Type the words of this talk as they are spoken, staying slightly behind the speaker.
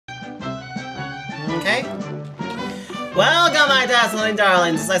Okay? Welcome, my dazzling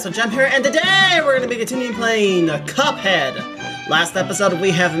darlings, it's Icewolfgem here, and today we're going to be continuing playing Cuphead. Last episode we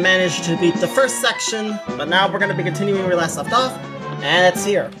have managed to beat the first section, but now we're going to be continuing where we last left off, and it's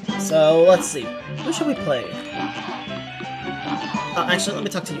here. So, let's see. Who should we play? Actually, let me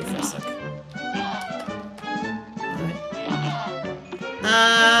talk to you for a sec.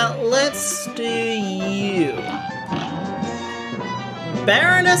 Alright. Let's do you.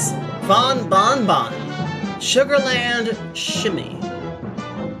 Baroness Von Bonbon. Sugarland Shimmy.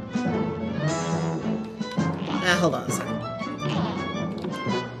 Hold on a second.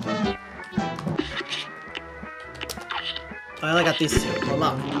 I only got these two. Hold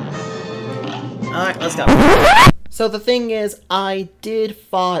on. Alright, let's go. So the thing is, I did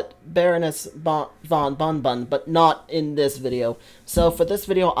fought Baroness Von Bonbon, but not in this video. So for this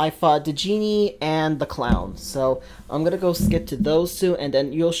video, I fought the genie and the clown. So I'm gonna go skip to those two, and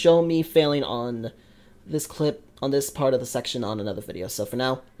then you'll show me failing on this clip, on this part of the section on another video. So for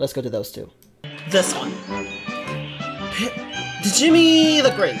now, let's go to those two. This one. The Jimmy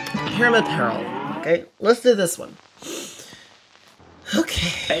the Great. Pyramid Peril. Okay, let's do this one.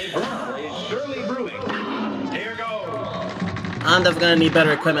 Okay. I'm definitely gonna need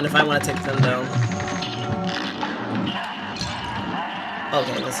better equipment if I want to take them down.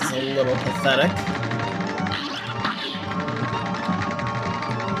 Okay, this is a little pathetic.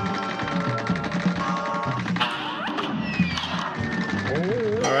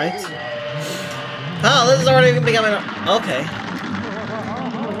 Alright. Oh, this is already becoming... Okay.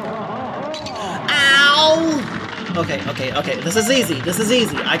 Ow! Okay. This is easy. This is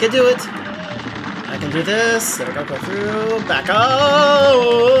easy. I can do it. I can do this. There we go. Go through. Back up.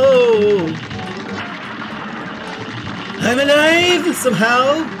 I'm alive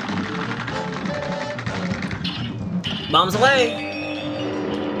somehow. Bombs away.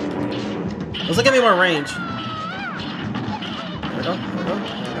 Let's look at me more range. There we go.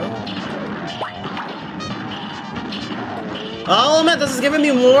 Oh man, this is giving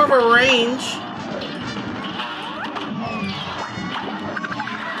me more of a range.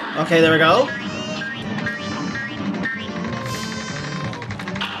 Okay, there we go.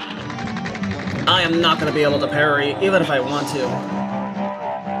 I am not gonna be able to parry, even if I want to.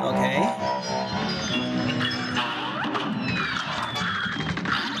 Okay.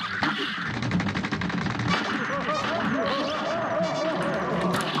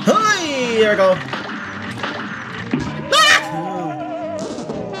 Hey, there we go.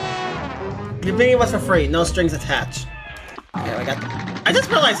 The mini was for free, no strings attached. Okay, I got. I just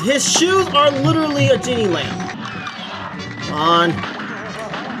realized his shoes are literally a genie lamp. Come on.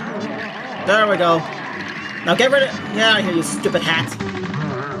 There we go. Now get rid of. Get out of here, you stupid hat.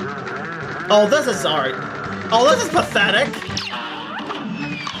 Oh, this is alright. Oh, this is pathetic.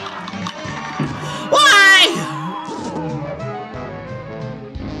 Why?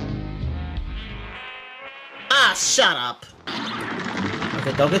 Ah, shut up.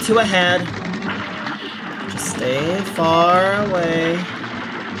 Okay, don't get too ahead. Just stay far away.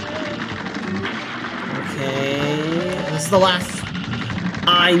 Okay, this is the last.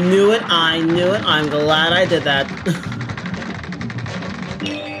 I knew it, I'm glad I did that.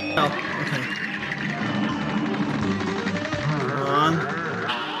 Oh, okay. Come on.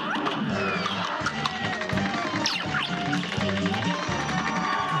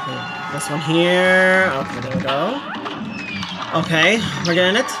 Okay, this one here. Okay, there we go. Okay, we're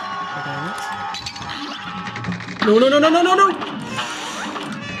getting it.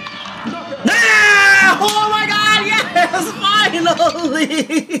 No! Oh my god, yes!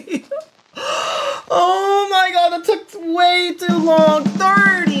 Finally! Oh my god, it took way too long.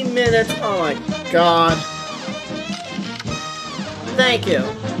 30 minutes. Oh my god. Thank you.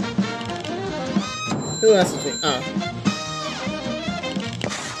 Who else is me? Oh.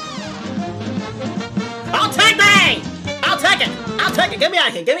 I'll take me! I'll take it! I'll take it! Get me out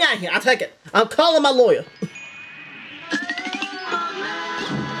of here! Get me out of here! I'll take it! I'm calling my lawyer.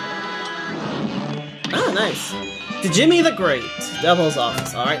 Oh, nice. To Jimmy the Great, Devil's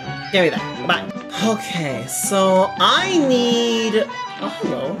Office. Alright, give me that. Bye. Okay, so I need... Oh,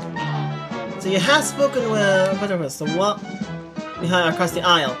 hello. So you have spoken with... What was the what? Behind across the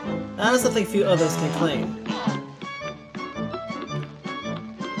aisle. That is something few others can claim.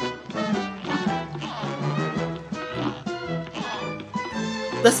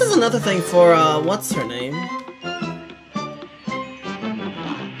 This is another thing for, what's her name?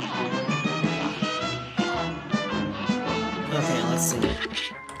 Okay, let's see.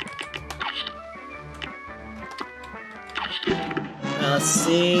 Let's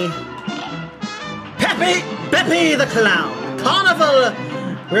see. Peppy the Clown! Carnival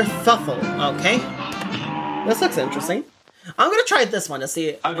Rifuffle, okay. This looks interesting. I'm gonna try this one to see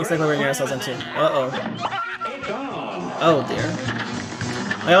exactly where we're near ourselves into. Uh-oh. Oh dear.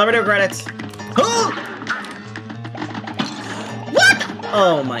 I already regret it. Oh! What?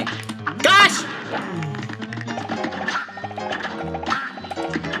 Oh my gosh!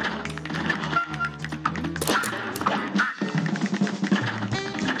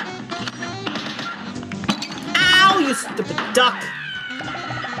 Ow, you stupid duck!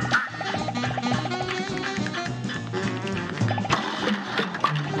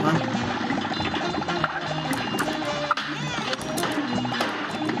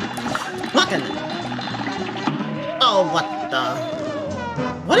 Oh, what the...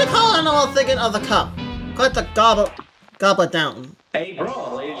 What do you call an old thinking of the cup? Quite the goblet down. A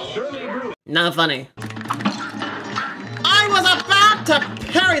brawl is surely brewing. Not funny. I was about to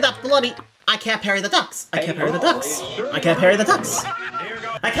parry that bloody... I can't parry the ducks. I can't parry the ducks. I can't parry the ducks.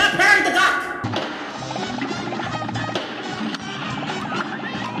 I can't parry the duck!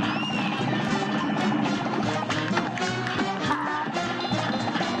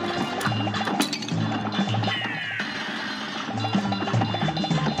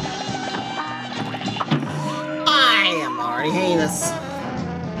 I hate this.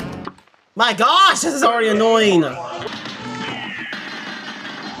 My gosh, this is already annoying.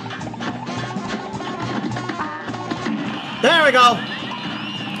 There we go.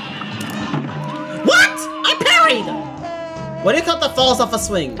 What? I parried. What do you call the falls off a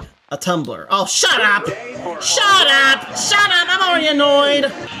swing? A tumbler. Oh, shut up. Shut up. Shut up. I'm already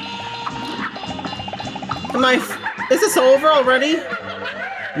annoyed. Is this over already?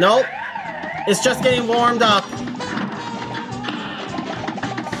 Nope. It's just getting warmed up.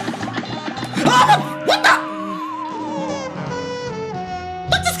 What the?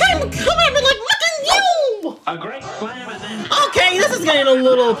 What just came at me like, look at you! A great slam and then... Okay, this is getting a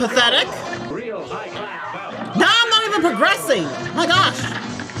little pathetic. Real high class bout. Now I'm not even progressing. My gosh.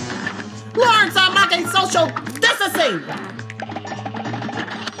 Lawrence, I'm mocking social distancing.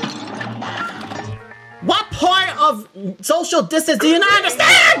 What part of social distance do you not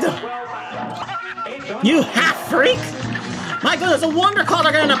understand? You half freak. My goodness, a wonder calls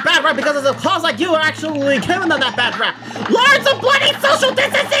are getting a bad rap because of the calls like you are actually giving them that bad rap. Lords of bloody social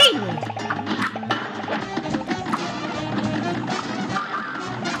distancing!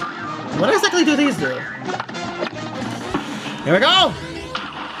 What exactly do these do? Here we go!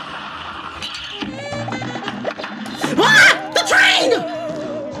 Ah! The train!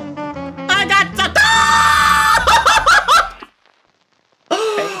 I got the...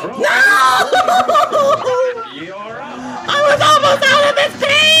 No! I was almost out of this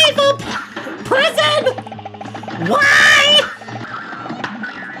painful prison! Why?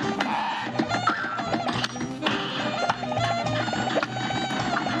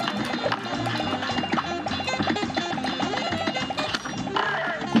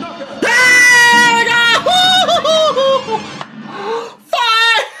 There we go!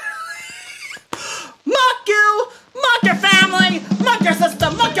 Fire! Mock you! Mock your family! Mock your sister!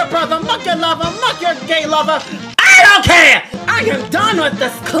 Mock your brother! Mock your lover! Mock your gay lover! I don't care! I am done with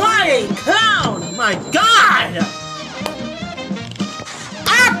this crying clown! My God!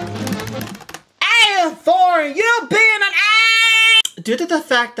 And for you being an ass! Due to the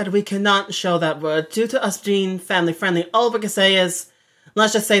fact that we cannot show that word, due to us being family friendly, all we can say is,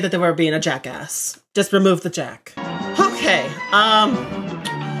 let's just say that they were being a jackass. Just remove the jack. Okay,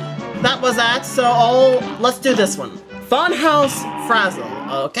 that was that, so let's do this one. Funhouse Frazzle.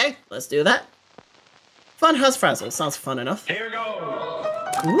 Okay, let's do that. Funhouse Frazzle. Sounds fun enough. Here goes.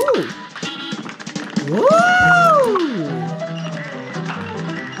 Ooh. Woo!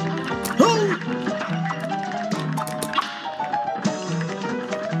 Ooh.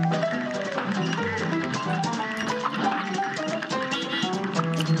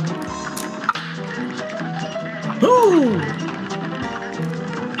 Ooh.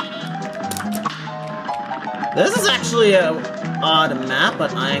 This is actually a odd map,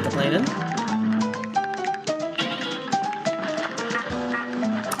 but I ain't complaining.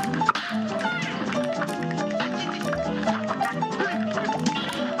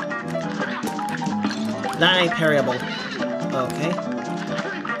 That ain't parryable. Okay.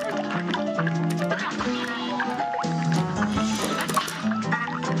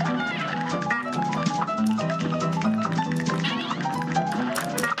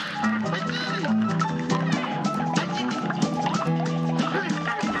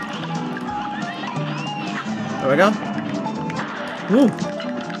 There we go. Woo.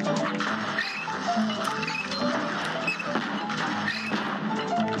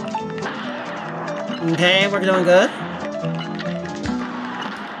 Okay, we're doing good.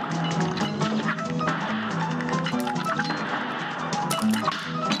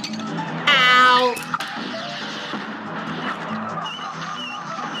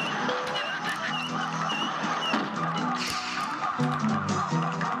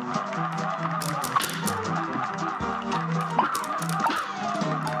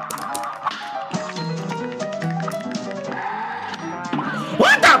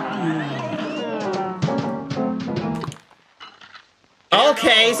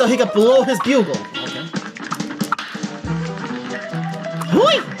 Okay, so he could blow his bugle. Okay.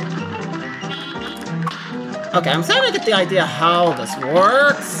 Hoi! Okay, I'm starting to get the idea how this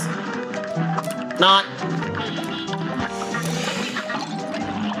works. Not.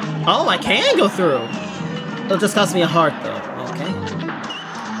 Oh, I can go through. It'll just cost me a heart, though. Okay.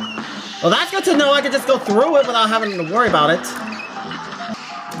 Well, that's good to know. I can just go through it without having to worry about it.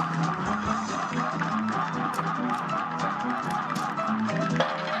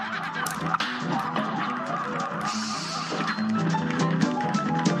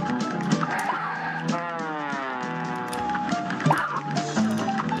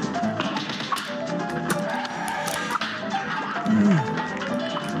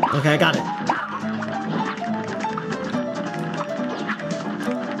 Okay, I got it.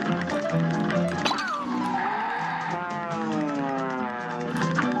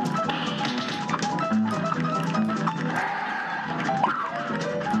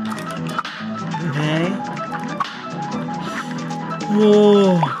 Okay.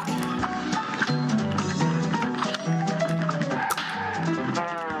 Whoa.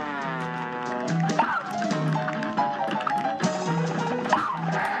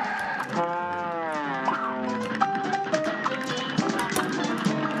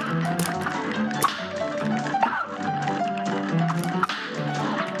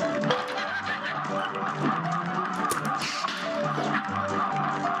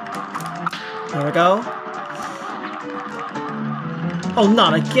 There we go. Oh,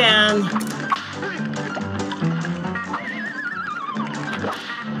 not again!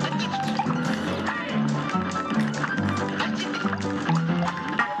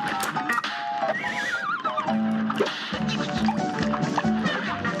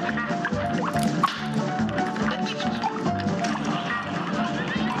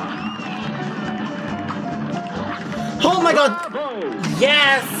 Oh my god!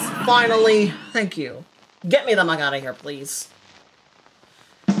 Yes! Finally! Thank you. Get me the fuck out of here, please.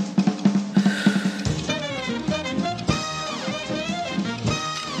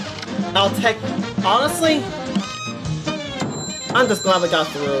 I'll take... Honestly, I'm just glad we got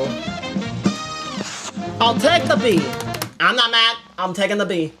through. I'll take the B. I'm not mad. I'm taking the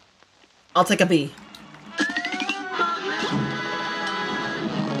B. I'll take a B.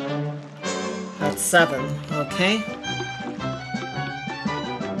 That's 7. Okay.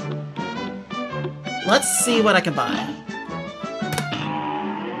 Let's see what I can buy.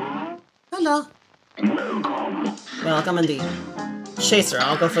 Hello. Welcome indeed. Chaser,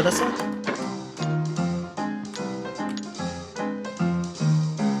 I'll go for this one.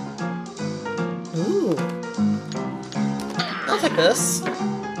 Ooh. I'll take this.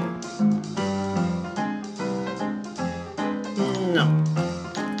 No.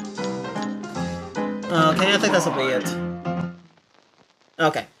 Okay, I think this will be it.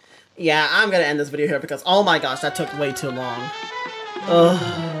 Okay. Yeah, I'm gonna end this video here because, oh my gosh, that took way too long. Ugh.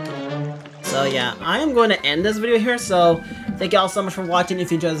 So yeah, I am going to end this video here, so thank you all so much for watching.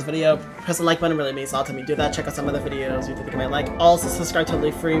 If you enjoyed this video, press the like button, really means a lot to me. Do that, check out some other videos you think you might like. Also, subscribe,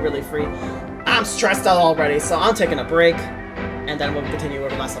 totally free, really free. I'm stressed out already, so I'm taking a break, and then we'll continue where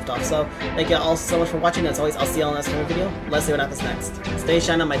we last left off. So, thank you all so much for watching. As always, I'll see you all in the next video. Let's see what happens next. Stay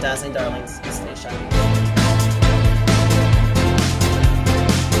shiny, my dazzling darlings. Stay shiny.